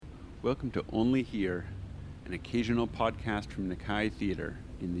Welcome to Only Here, an occasional podcast from Nakai Theatre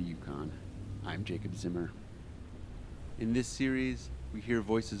in the Yukon. I'm Jacob Zimmer. In this series, we hear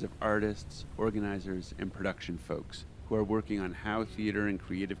voices of artists, organizers, and production folks who are working on how theatre and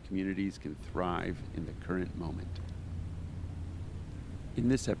creative communities can thrive in the current moment. In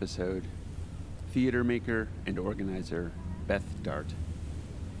this episode, theatre maker and organizer Beth Dart.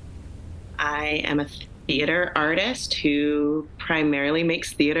 I am a theater artist who primarily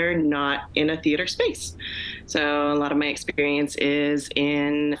makes theater not in a theater space. So a lot of my experience is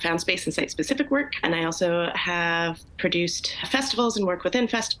in found space and site-specific work. And I also have produced festivals and work within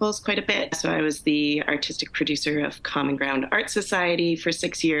festivals quite a bit. So I was the artistic producer of Common Ground Art Society for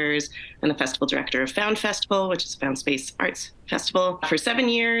 6 years and the festival director of Found Festival, which is a found space arts festival, for 7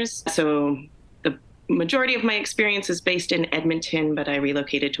 years. So majority of my experience is based in Edmonton, but I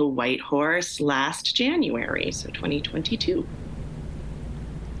relocated to Whitehorse last January, so 2022.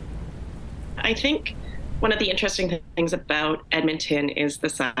 I think one of the interesting things about Edmonton is the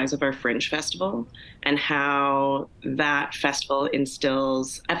size of our Fringe festival and how that festival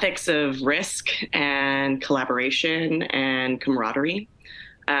instills ethics of risk and collaboration and camaraderie.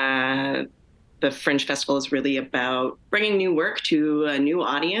 The Fringe Festival is really about bringing new work to a new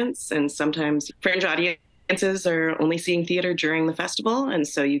audience. And sometimes Fringe audiences are only seeing theater during the festival. And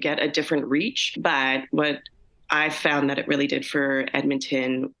so you get a different reach. But what I found that it really did for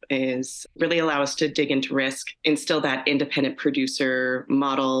Edmonton is really allow us to dig into risk, instill that independent producer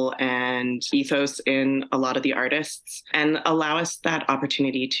model and ethos in a lot of the artists, and allow us that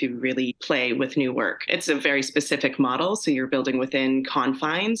opportunity to really play with new work. It's a very specific model, so you're building within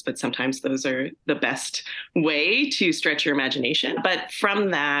confines, but sometimes those are the best way to stretch your imagination. But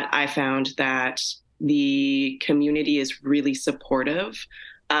from that, I found that the community is really supportive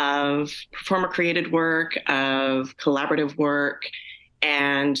of performer-created work, of collaborative work,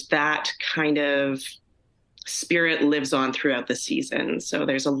 and that kind of spirit lives on throughout the season. So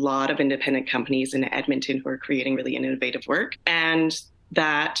there's a lot of independent companies in Edmonton who are creating really innovative work, and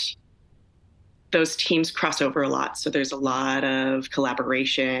that those teams cross over a lot. So there's a lot of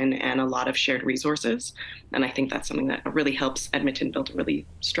collaboration and a lot of shared resources, and I think that's something that really helps Edmonton build a really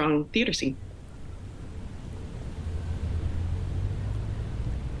strong theater scene.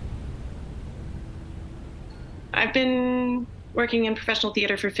 I've been working in professional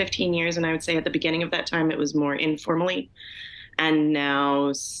theater for 15 years, and I would say at the beginning of that time, it was more informally. And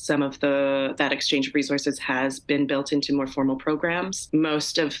now some of that exchange of resources has been built into more formal programs.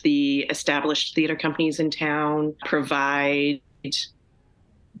 Most of the established theater companies in town provide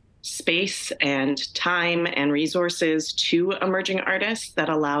space and time and resources to emerging artists that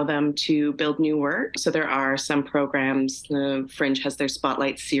allow them to build new work. So there are some programs. The Fringe has their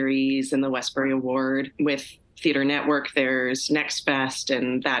Spotlight series and the Westbury Award. With Theater Network, there's Next Fest,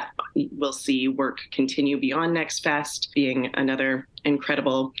 and that will see work continue beyond Next Fest, being another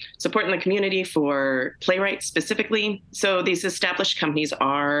incredible support in the community for playwrights specifically. So these established companies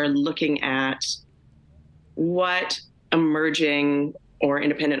are looking at what emerging or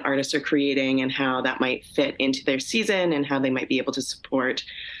independent artists are creating and how that might fit into their season and how they might be able to support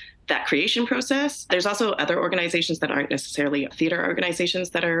that creation process. There's also other organizations that aren't necessarily theater organizations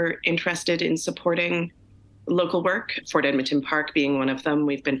that are interested in supporting local work, Fort Edmonton Park being one of them.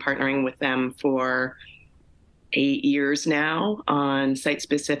 We've been partnering with them for 8 years now on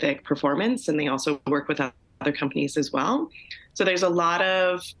site-specific performance, and they also work with other companies as well. So there's a lot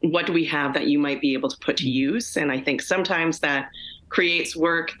of what do we have that you might be able to put to use, and I think sometimes that creates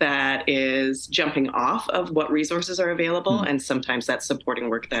work that is jumping off of what resources are available, and sometimes that's supporting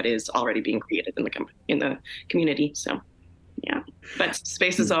work that is already being created in the community. So, yeah, but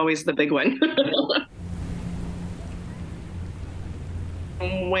space is always the big one.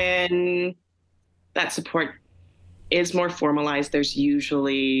 When that support is more formalized, there's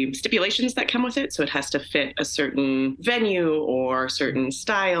usually stipulations that come with it. So it has to fit a certain venue or certain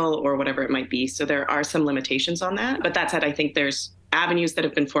style or whatever it might be. So there are some limitations on that. But that said, I think there's avenues that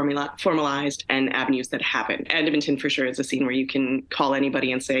have been formalized and avenues that haven't. Edmonton for sure is a scene where you can call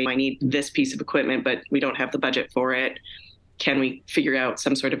anybody and say, I need this piece of equipment, but we don't have the budget for it. Can we figure out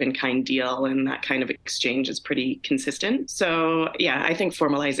some sort of in-kind deal? And that kind of exchange is pretty consistent. So yeah, I think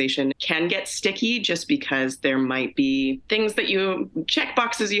formalization can get sticky just because there might be things that you check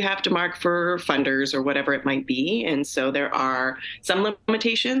boxes you have to mark for funders or whatever it might be. And so there are some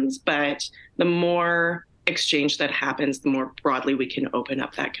limitations, but the more exchange that happens, the more broadly we can open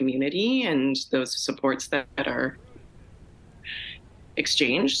up that community and those supports that are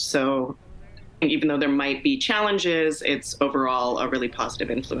exchanged. So even though there might be challenges, it's overall a really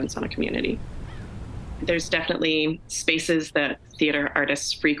positive influence on a community. There's definitely spaces that theater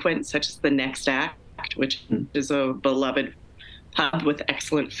artists frequent, such as the Next Act, which is a beloved pub with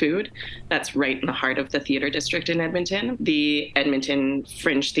excellent food. That's right in the heart of the theater district in Edmonton. The Edmonton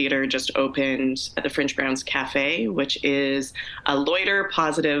Fringe Theater just opened at the Fringe Grounds Cafe, which is a loiter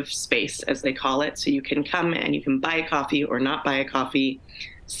positive space, as they call it. So you can come and you can buy a coffee or not buy a coffee,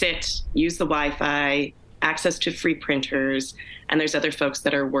 sit, use the Wi-Fi, access to free printers, and there's other folks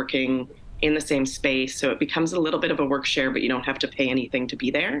that are working in the same space. So it becomes a little bit of a work share, but you don't have to pay anything to be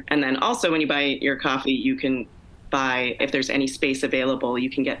there. And then also when you buy your coffee, you can buy, if there's any space available, you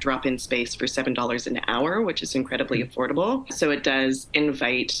can get drop-in space for $7 an hour, which is incredibly affordable. So it does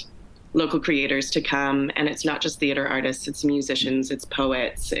invite local creators to come, and it's not just theater artists, it's musicians, it's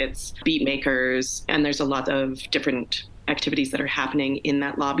poets, it's beat makers, and there's a lot of different activities that are happening in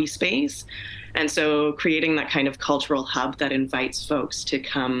that lobby space. And so creating that kind of cultural hub that invites folks to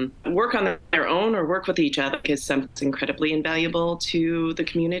come work on their own or work with each other is something that's incredibly invaluable to the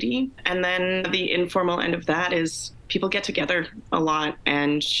community. And then the informal end of that is people get together a lot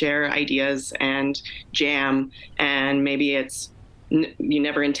and share ideas and jam. And maybe it's you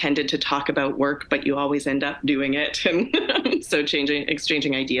never intended to talk about work, but you always end up doing it. And so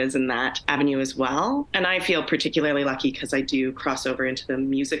exchanging ideas in that avenue as well. And I feel particularly lucky because I do cross over into the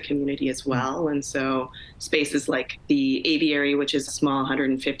music community as well. And so spaces like the Aviary, which is a small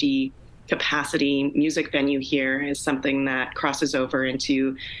 150 capacity music venue here, is something that crosses over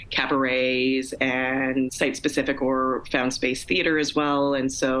into cabarets and site-specific or found-space theater as well.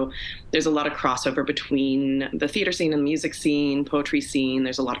 And so there's a lot of crossover between the theater scene and the music scene, poetry scene.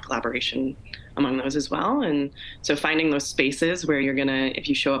 There's a lot of collaboration among those as well. And so finding those spaces where you're gonna, if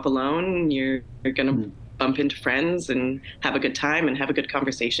you show up alone, you're gonna bump into friends and have a good time and have a good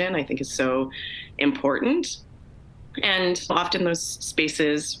conversation, I think is so important. And often those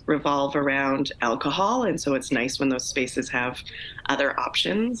spaces revolve around alcohol. And so it's nice when those spaces have other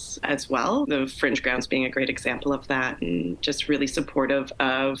options as well. The Fringe Grounds being a great example of that, and just really supportive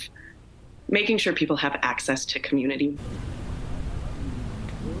of making sure people have access to community.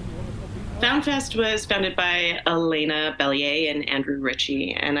 FoundFest was founded by Elena Bellier and Andrew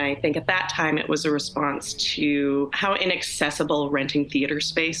Ritchie. And I think at that time it was a response to how inaccessible renting theater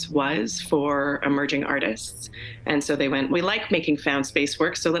space was for emerging artists. And so they went, we like making found space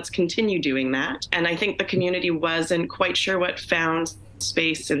work, so let's continue doing that. And I think the community wasn't quite sure what found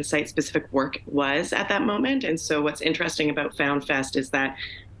space and site-specific work was at that moment. And so what's interesting about FoundFest is that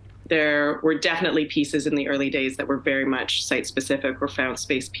there were definitely pieces in the early days that were very much site-specific or found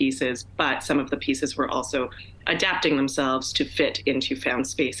space pieces, but some of the pieces were also adapting themselves to fit into found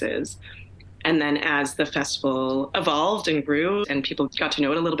spaces. And then as the festival evolved and grew and people got to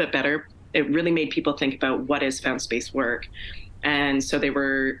know it a little bit better, it really made people think about what is found space work. And so they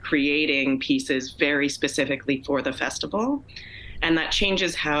were creating pieces very specifically for the festival. And that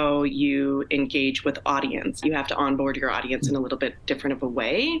changes how you engage with audience. You have to onboard your audience in a little bit different of a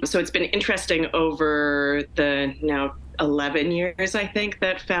way. So it's been interesting over the now 11 years, I think,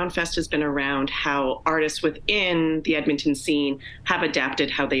 that FoundFest has been around, how artists within the Edmonton scene have adapted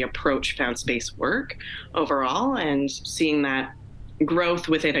how they approach found space work overall. And seeing that growth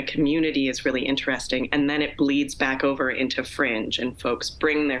within a community is really interesting. And then it bleeds back over into Fringe, and folks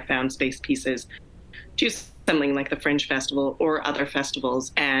bring their found space pieces to something like the Fringe Festival or other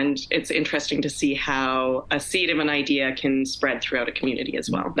festivals. And it's interesting to see how a seed of an idea can spread throughout a community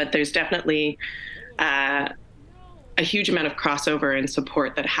as well. But there's definitely a huge amount of crossover and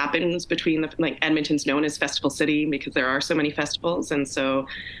support that happens between like Edmonton's known as Festival City because there are so many festivals. And so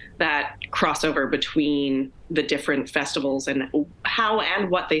that crossover between the different festivals and how and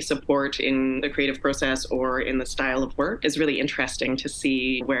what they support in the creative process or in the style of work is really interesting to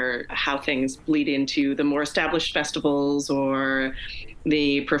see how things bleed into the more established festivals or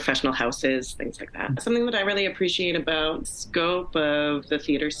the professional houses, things like that. Something that I really appreciate about the scope of the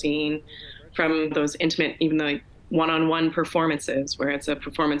theater scene, from those intimate, even though one-on-one performances where it's a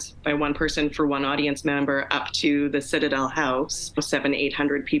performance by one person for one audience member, up to the Citadel House,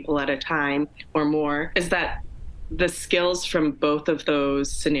 700-800 people at a time or more, is that the skills from both of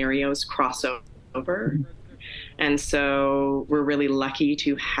those scenarios cross over. And so we're really lucky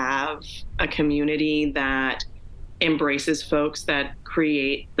to have a community that embraces folks that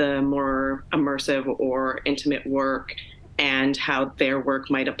create the more immersive or intimate work, and how their work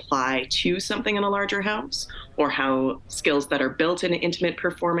might apply to something in a larger house, or how skills that are built in intimate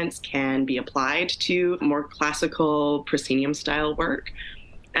performance can be applied to more classical proscenium style work.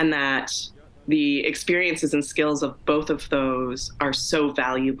 And that the experiences and skills of both of those are so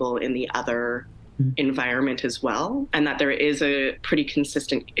valuable in the other environment as well, and that there is a pretty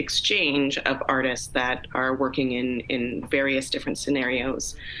consistent exchange of artists that are working in various different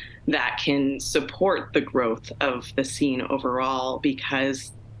scenarios that can support the growth of the scene overall,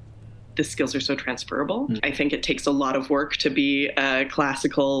 because the skills are so transferable. I think it takes a lot of work to be a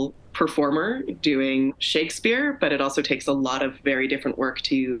classical performer doing Shakespeare, but it also takes a lot of very different work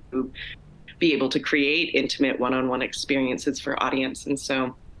to be able to create intimate one-on-one experiences for audience. And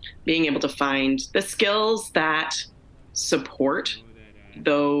so being able to find the skills that support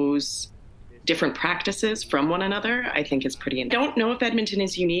those different practices from one another, I think is pretty. I don't know if Edmonton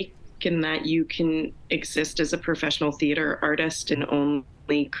is unique in that you can exist as a professional theater artist and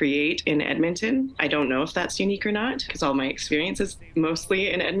only create in Edmonton. I don't know if that's unique or not, because all my experience is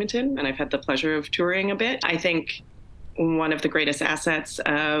mostly in Edmonton, and I've had the pleasure of touring a bit. I think one of the greatest assets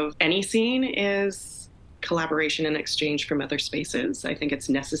of any scene is collaboration and exchange from other spaces. I think it's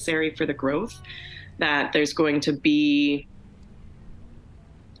necessary for the growth, that there's going to be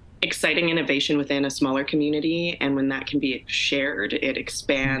exciting innovation within a smaller community, and when that can be shared, it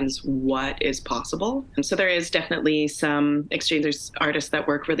expands what is possible. And so there is definitely some exchangers, artists that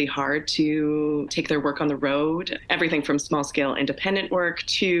work really hard to take their work on the road, everything from small scale independent work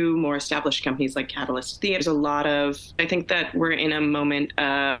to more established companies like Catalyst Theatre. There's a lot of, I think that we're in a moment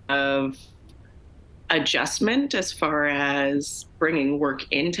of adjustment as far as bringing work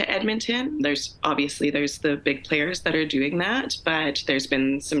into Edmonton. There's the big players that are doing that, but there's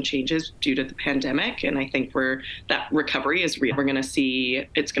been some changes due to the pandemic, and I think that recovery is real. We're going to see,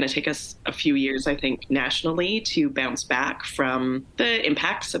 it's going to take us a few years, I think, nationally to bounce back from the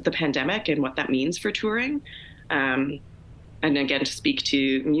impacts of the pandemic and what that means for touring. And again, to speak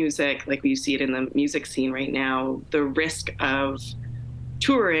to music, like we see it in the music scene right now, the risk of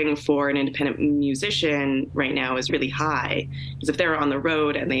touring for an independent musician right now is really high, because if they're on the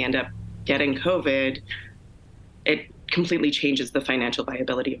road and they end up getting COVID, it completely changes the financial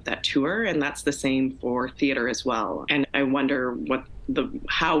viability of that tour. And that's the same for theater as well. And I wonder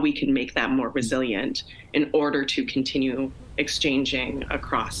how we can make that more resilient in order to continue exchanging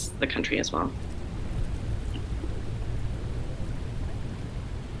across the country as well.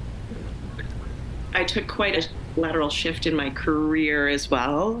 I took quite a lateral shift in my career as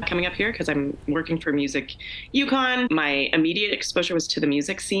well coming up here, because I'm working for Music Yukon. My immediate exposure was to the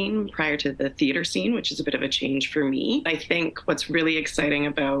music scene prior to the theater scene, which is a bit of a change for me. I think what's really exciting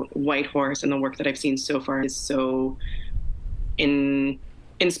about Whitehorse and the work that I've seen so far is so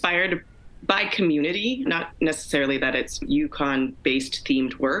inspired by community, not necessarily that it's Yukon-based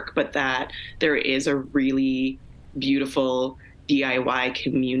themed work, but that there is a really beautiful DIY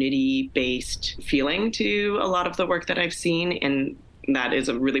community-based feeling to a lot of the work that I've seen, and that is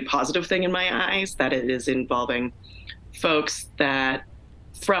a really positive thing in my eyes, that it is involving folks that,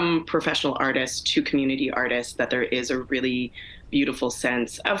 from professional artists to community artists, that there is a really beautiful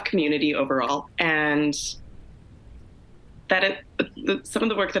sense of community overall, and that some of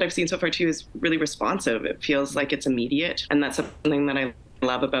the work that I've seen so far too is really responsive. It feels like it's immediate, and that's something that I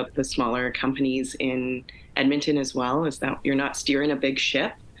love about the smaller companies in Edmonton as well, is that you're not steering a big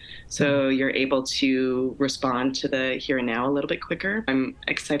ship. So you're able to respond to the here and now a little bit quicker. I'm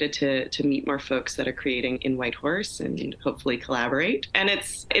excited to meet more folks that are creating in Whitehorse and hopefully collaborate. And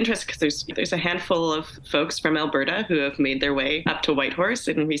it's interesting because there's a handful of folks from Alberta who have made their way up to Whitehorse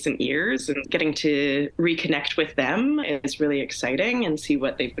in recent years, and getting to reconnect with them is really exciting, and see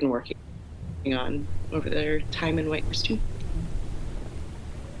what they've been working on over their time in Whitehorse too.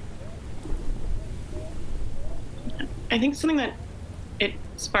 I think something that it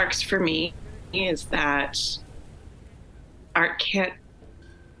sparks for me is that art can't,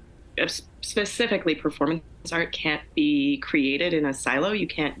 specifically performance art, can't be created in a silo. You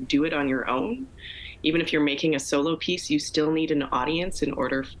can't do it on your own. Even if you're making a solo piece, you still need an audience in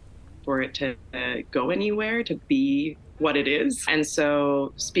order for it to go anywhere, to be what it is. And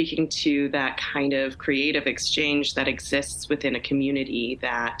so speaking to that kind of creative exchange that exists within a community,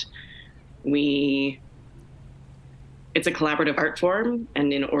 that it's a collaborative art form,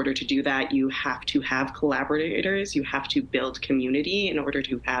 and in order to do that, you have to have collaborators. You have to build community in order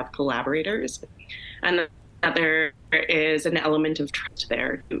to have collaborators, and that there is an element of trust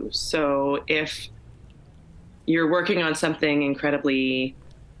there too. So if you're working on something incredibly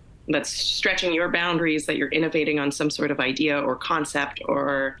that's stretching your boundaries, that you're innovating on some sort of idea or concept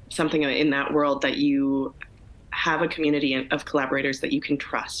or something in that world, that you have a community of collaborators that you can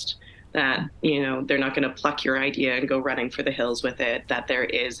trust, that, they're not going to pluck your idea and go running for the hills with it, that there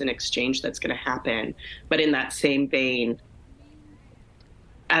is an exchange that's going to happen. But in that same vein,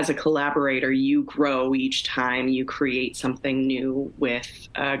 as a collaborator, you grow each time you create something new with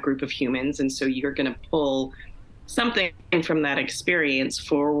a group of humans. And so you're going to pull something from that experience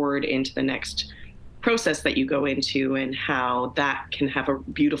forward into the next process that you go into, and how that can have a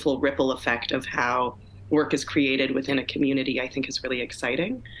beautiful ripple effect of how work is created within a community, I think is really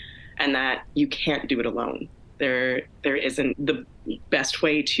exciting. And that you can't do it alone. There isn't the best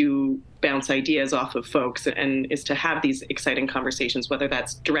way to bounce ideas off of folks, and is to have these exciting conversations, whether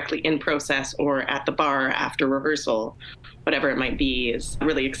that's directly in process or at the bar after rehearsal, whatever it might be, is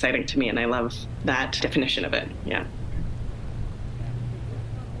really exciting to me. And I love that definition of it. Yeah.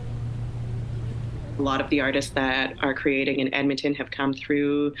 A lot of the artists that are creating in Edmonton have come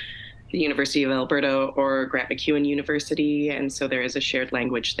through the University of Alberta or Grant MacEwan University. And so there is a shared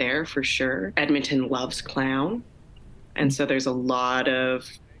language there for sure. Edmonton loves clown. And so there's a lot of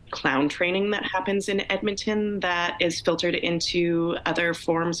clown training that happens in Edmonton that is filtered into other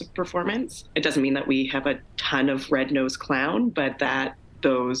forms of performance. It doesn't mean that we have a ton of red-nosed clown, but that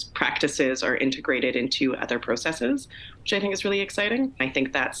those practices are integrated into other processes, which I think is really exciting. I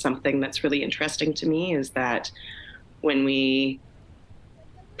think that's something that's really interesting to me, is that when we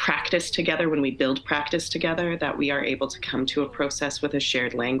practice together, when we build practice together, that we are able to come to a process with a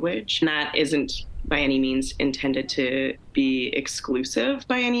shared language. And that isn't by any means intended to be exclusive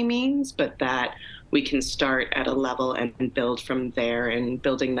by any means, but that we can start at a level and build from there. And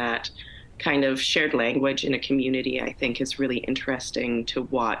building that kind of shared language in a community, I think, is really interesting to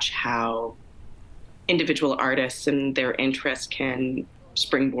watch how individual artists and their interests can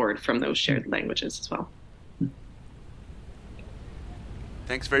springboard from those shared languages as well.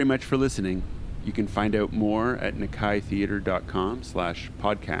 Thanks very much for listening. You can find out more at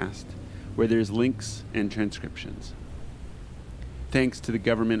nakaitheatre.com/podcast, where there's links and transcriptions. Thanks to the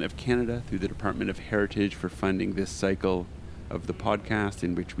Government of Canada through the Department of Heritage for funding this cycle of the podcast,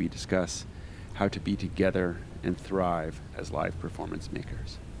 in which we discuss how to be together and thrive as live performance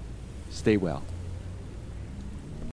makers. Stay well.